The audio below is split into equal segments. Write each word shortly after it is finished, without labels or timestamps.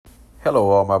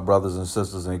Hello, all my brothers and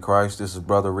sisters in Christ. This is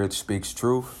Brother Rich Speaks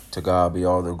Truth. To God be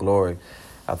all the glory.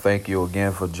 I thank you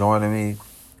again for joining me.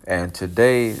 And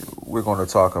today we're going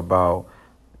to talk about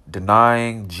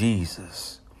denying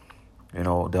Jesus. You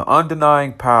know, the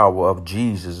undenying power of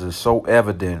Jesus is so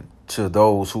evident to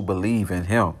those who believe in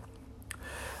him.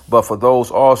 But for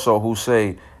those also who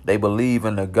say they believe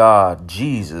in the God,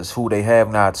 Jesus, who they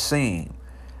have not seen,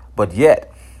 but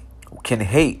yet can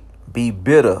hate, be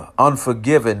bitter,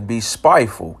 unforgiving, be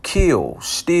spiteful, kill,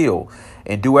 steal,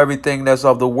 and do everything that's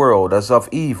of the world, that's of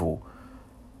evil.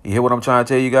 You hear what I'm trying to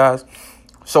tell you guys?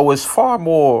 So it's far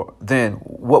more than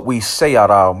what we say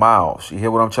out our mouths. You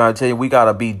hear what I'm trying to tell you? We got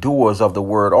to be doers of the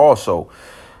word also.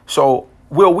 So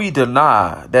will we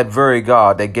deny that very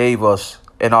God that gave us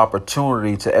an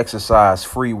opportunity to exercise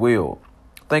free will?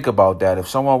 Think about that. If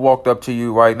someone walked up to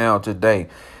you right now today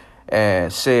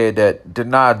and said that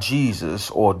deny Jesus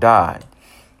or die,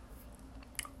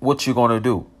 what you gonna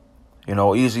do? You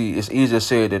know, it's easier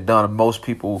said than done. Most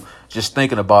people just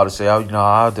thinking about it say, oh,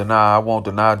 I won't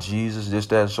deny Jesus, this,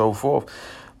 that, and so forth.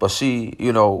 But see,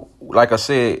 like I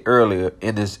said earlier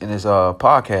in this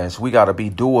podcast, we got to be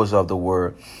doers of the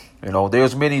word.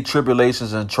 There's many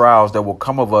tribulations and trials that will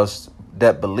come of us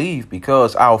that believe,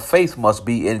 because our faith must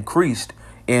be increased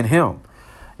in him.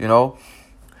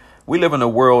 We live in a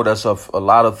world that's of a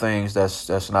lot of things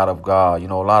that's not of God,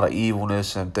 a lot of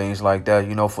evilness and things like that.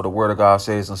 For the word of God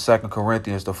says in 2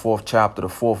 Corinthians, the 4th chapter, the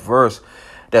 4th verse,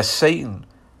 that Satan,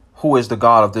 who is the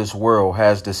God of this world,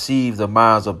 has deceived the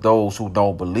minds of those who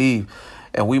don't believe.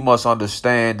 And we must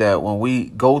understand that when we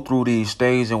go through these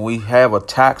things and we have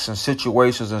attacks and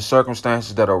situations and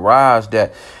circumstances that arise,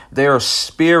 that there are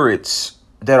spirits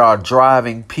that are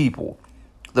driving people.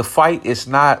 The fight is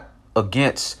not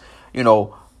against,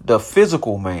 the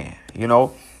physical man. You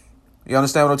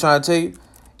understand what I'm trying to tell you?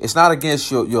 It's not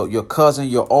against your cousin,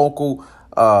 your uncle,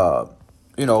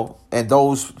 and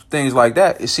those things like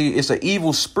that. You see, it's an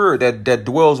evil spirit that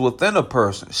dwells within a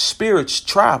person. Spirits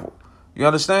travel. You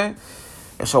understand?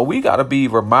 And so we got to be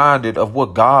reminded of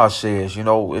what God says.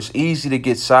 It's easy to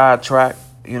get sidetracked,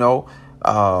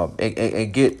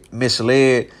 and get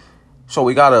misled. So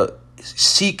we got to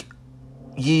seek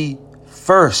ye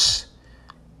first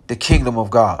the kingdom of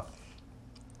God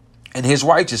and his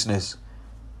righteousness,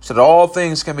 so that all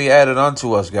things can be added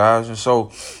unto us, guys. And so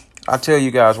I tell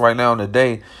you guys right now in the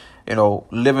day,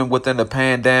 living within the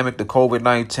pandemic, the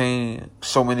COVID-19,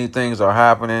 so many things are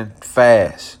happening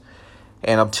fast.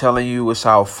 And I'm telling you, it's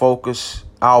our focus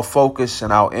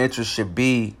and our interest should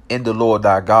be in the Lord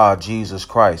thy God, Jesus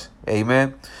Christ.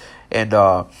 Amen.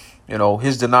 And,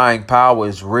 his denying power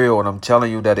is real. And I'm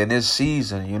telling you that in this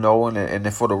season,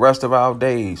 and for the rest of our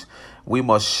days, we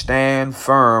must stand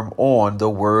firm on the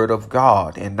word of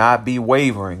God and not be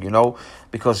wavering,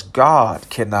 because God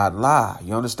cannot lie.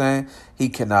 You understand? He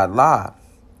cannot lie,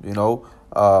 and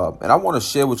I want to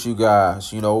share with you guys,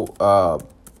 just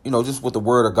what the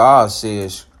word of God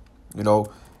says,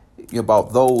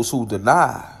 about those who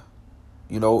deny.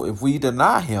 If we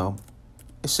deny him,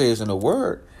 it says in the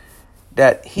word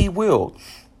that he will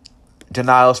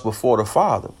deny us before the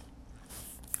Father.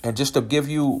 And just to give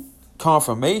you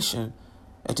confirmation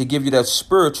and to give you that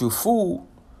spiritual food,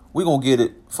 we're going to get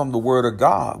it from the word of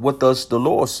God. What does the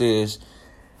Lord says?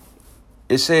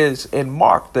 It says in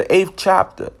Mark, the 8th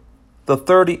chapter, the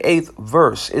 38th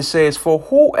verse, it says, for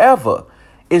whoever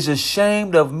is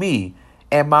ashamed of me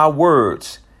and my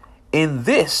words in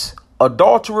this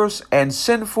adulterous and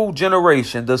sinful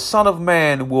generation, the Son of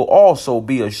Man will also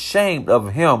be ashamed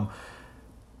of him.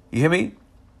 You hear me?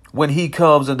 When he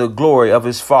comes in the glory of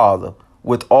his Father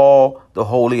with all the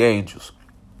holy angels.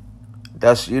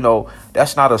 That's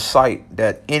not a sight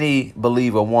that any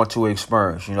believer want to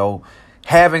experience,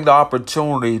 having the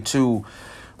opportunity to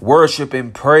worship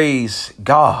and praise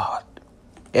God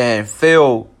and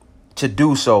fail to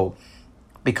do so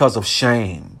because of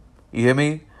shame. You hear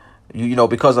me?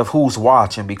 Because of who's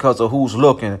watching, because of who's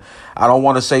looking. I don't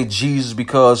want to say Jesus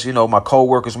because, my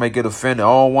coworkers may get offended. I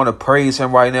don't want to praise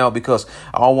him right now because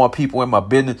I don't want people in my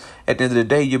business. At the end of the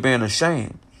day, you're being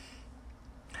ashamed.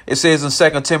 It says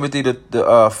in 2 Timothy,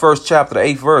 the first chapter, the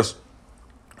 8th verse,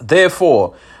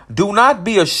 therefore, do not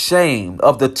be ashamed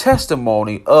of the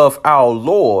testimony of our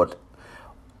Lord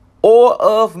or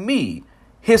of me,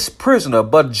 his prisoner,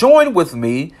 but join with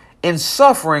me in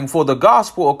suffering for the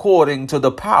gospel according to the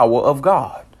power of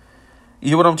God. You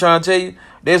hear what I'm trying to tell you?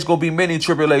 There's going to be many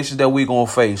tribulations that we're going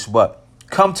to face, but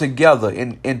come together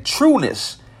in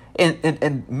trueness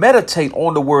and meditate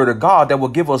on the word of God that will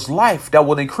give us life, that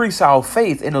will increase our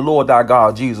faith in the Lord thy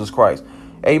God, Jesus Christ.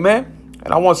 Amen.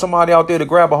 And I want somebody out there to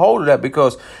grab a hold of that,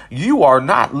 because you are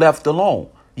not left alone.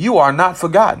 You are not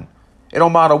forgotten. It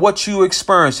don't matter what you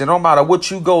experience. It don't matter what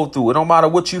you go through. It don't matter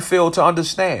what you fail to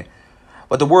understand.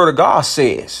 But the word of God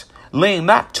says, lean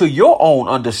not to your own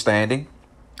understanding,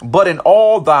 but in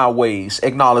all thy ways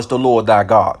acknowledge the Lord thy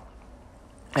God,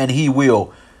 and he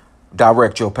will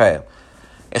direct your path.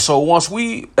 And so once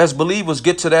we as believers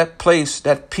get to that place,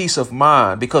 that peace of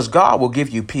mind, because God will give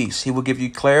you peace. He will give you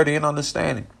clarity and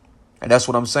understanding. And that's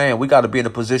what I'm saying. We got to be in a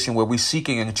position where we're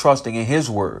seeking and trusting in his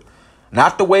word,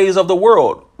 not the ways of the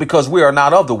world, because we are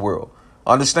not of the world.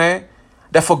 Understand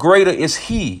that for greater is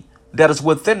he that is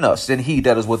within us than he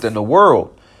that is within the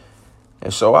world.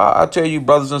 And so I tell you,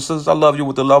 brothers and sisters, I love you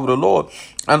with the love of the Lord.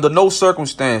 Under no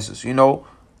circumstances,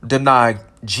 deny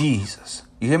Jesus.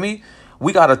 You hear me?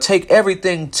 We got to take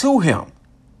everything to him.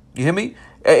 You hear me?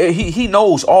 He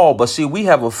knows all. But see, we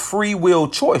have a free will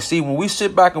choice. See, when we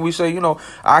sit back and we say,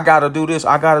 I got to do this.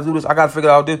 I got to do this. I got to figure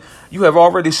out this. You have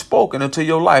already spoken into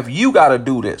your life. You got to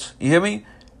do this. You hear me?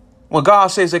 When God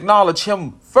says acknowledge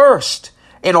him first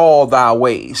in all thy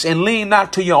ways and lean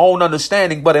not to your own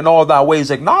understanding, but in all thy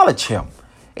ways acknowledge him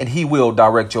and he will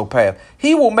direct your path.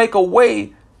 He will make a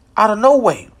way out of no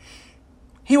way.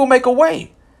 He will make a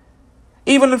way.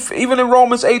 Even in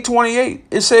Romans 8:28,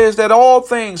 it says that all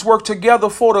things work together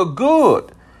for the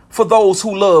good for those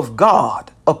who love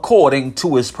God according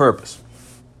to his purpose.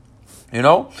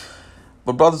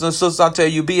 But brothers and sisters, I tell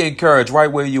you, be encouraged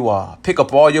right where you are. Pick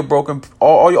up all your broken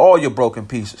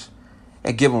pieces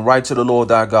and give them right to the Lord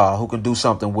thy God, who can do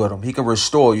something with them. He can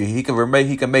restore you. He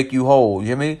can make you whole. You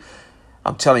hear me?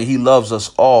 I'm telling you, he loves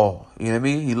us all. You hear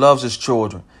me? He loves his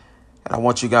children. And I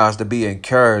want you guys to be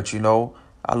encouraged.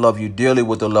 I love you dearly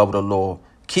with the love of the Lord.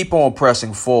 Keep on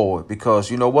pressing forward, because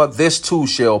you know what? This too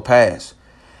shall pass.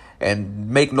 And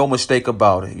make no mistake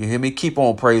about it. You hear me? Keep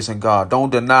on praising God.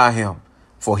 Don't deny him,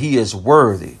 for he is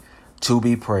worthy to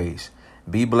be praised.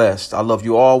 Be blessed. I love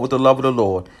you all with the love of the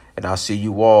Lord. And I'll see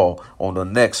you all on the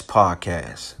next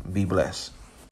podcast. Be blessed.